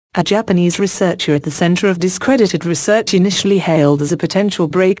a Japanese researcher at the Center of Discredited Research initially hailed as a potential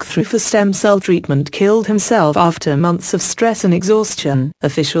breakthrough for stem cell treatment, killed himself after months of stress and exhaustion,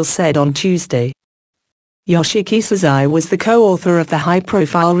 officials said on Tuesday. Yoshiki Sasai was the co-author of the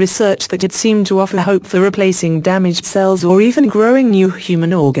high-profile research that had seemed to offer hope for replacing damaged cells or even growing new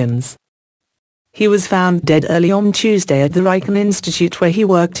human organs. He was found dead early on Tuesday at the Riken Institute where he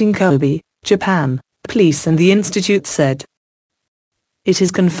worked in Kobe, Japan, police and the institute said. "It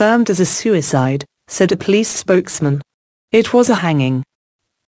is confirmed as a suicide," said a police spokesman. "It was a hanging."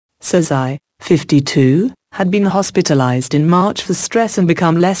 Sasai, 52, had been hospitalized in March for stress and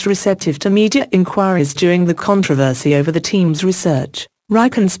become less receptive to media inquiries during the controversy over the team's research,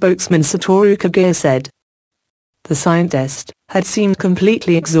 Riken spokesman Satoru Kagaya said. The scientist had seemed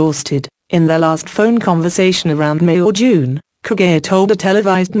completely exhausted in their last phone conversation around May or June, Kagaya told a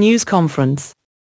televised news conference.